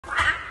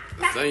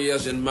10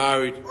 years and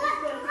married.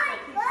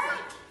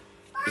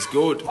 It's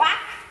good.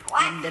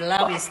 And the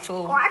love is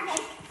too.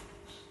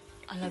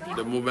 I love you.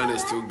 The movement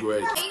is too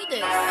great.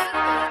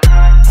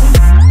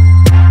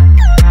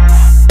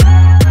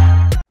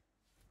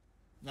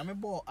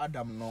 Namebo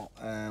Adam no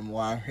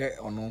one here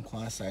on non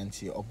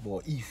quantity of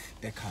boy if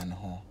a can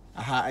ho.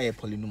 Aha a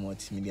Poleeno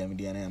Multimedia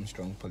and I am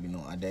strong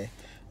Poleeno ade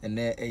and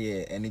there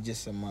any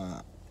just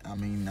I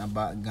mean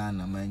about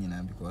Ghana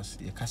man because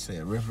you can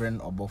say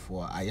Reverend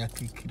Obofour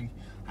Ayakri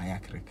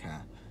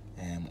Ayakrika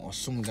or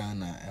some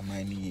Ghana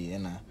mine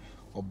and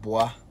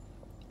Oboa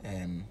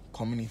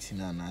community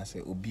na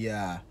say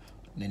Obia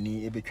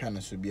Nani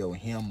Ebekana so be or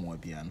him more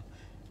bian.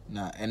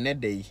 Na ene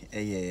day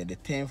the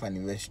 10th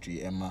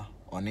anniversary Emma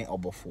on a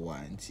Obofour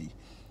anti.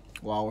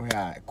 Wow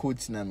here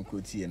quote na me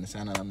quote and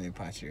sana na me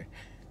patcher.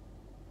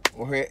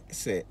 Or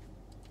say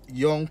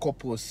young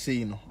couple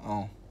say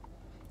no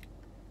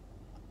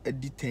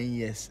edi 10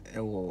 years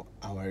ewo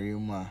our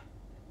room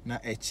na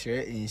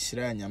echere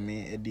inshira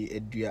nyame edi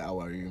edua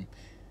our room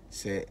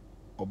say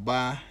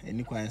oba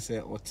eni kwan say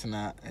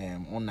otena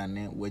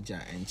onane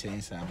waja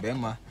enchensa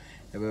bema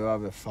ebewa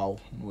be faw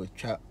na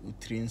watwa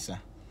utrinsa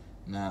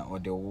na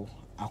odewo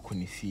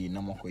akoni fi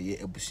na makoye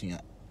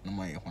ebusua na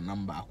maye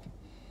honam baako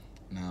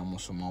na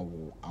musoma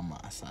wo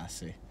ama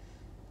asase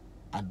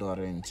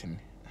adore nchen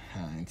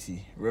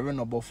anti Reverend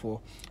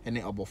Obofour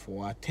ene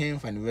Obofour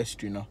 10th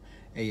anniversary no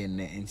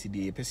ne enti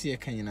de pese ye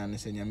kanyina ne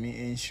se nyame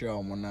enhira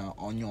omo na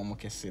onye omo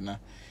kese na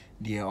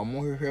de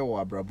omo hwehwe wo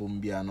abrabom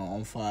bia no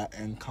onfa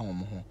enka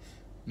omo ho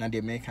na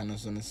de make no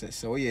so ne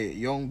se oye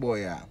young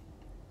boy a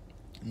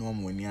no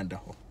omo ni ada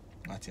ho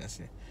ati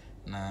ase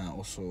na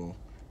also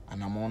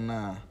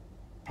anamona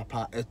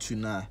papa etu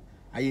na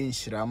aye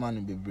nhira ma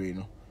no bebre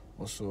no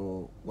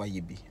also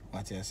wayebi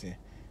ati ase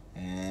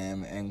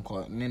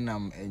enko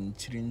nenam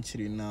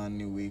enchirinchiri na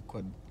ne we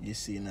kod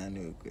yesi na ne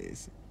we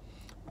kwesi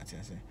ati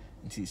ase.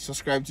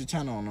 Subscribe to the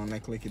channel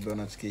and click the bell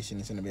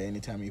notifications and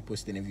anytime you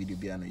post any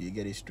video you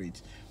get it straight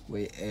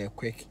with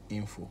quick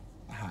info.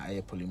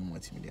 Poleeno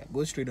Multimedia.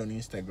 Go straight on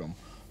Instagram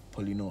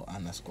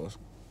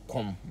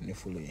Poleeno_com and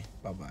follow you.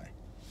 Bye bye.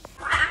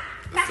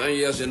 10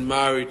 years and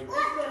married.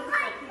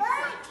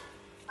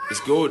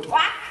 It's good.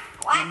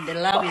 And the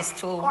love is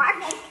too.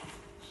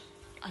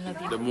 I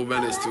love you. The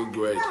movement is too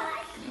great.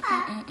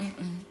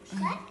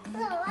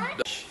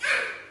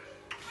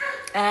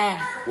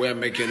 We're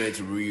making it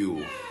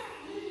real.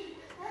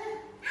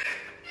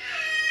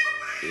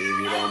 If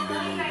you don't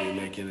believe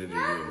we're making it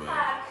real,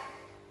 man.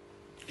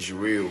 It's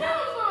real.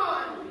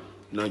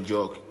 No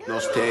joke. No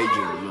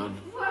staging,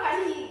 man.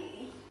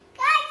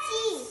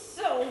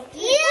 So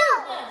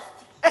cute.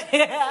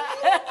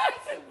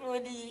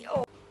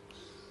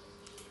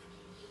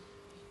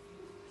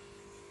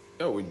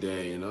 Yeah, we're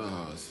there in our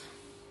house.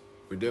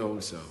 We're there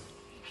home south.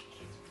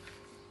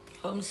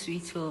 Home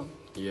sweet home.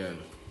 Yeah.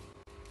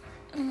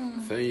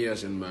 10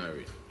 years and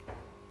married.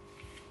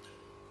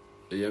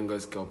 The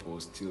youngest couple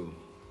still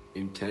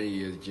in 10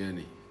 years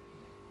journey.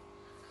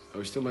 Are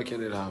we still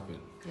making it happen?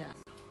 Yeah.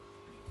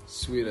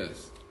 Sweet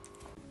as.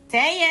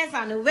 10 years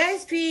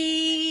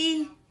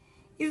anniversary.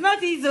 It's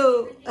not easy.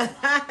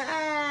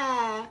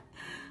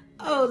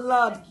 Oh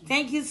Lord,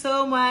 thank you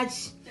so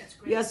much.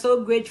 We are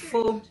so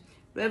grateful.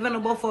 Reverend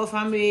Obofour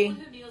family,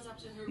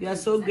 we are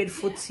so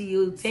grateful to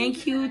you.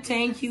 Thank you,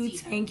 thank you,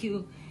 thank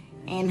you.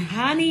 And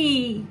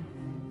honey,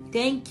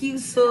 thank you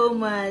so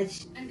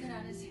much.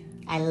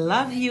 I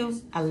love you,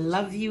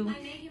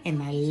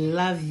 and I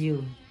love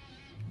you.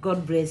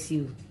 God bless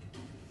you.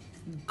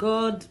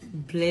 God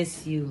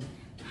bless you,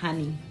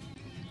 honey.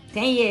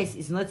 10 years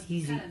is not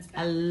easy.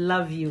 I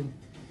love you.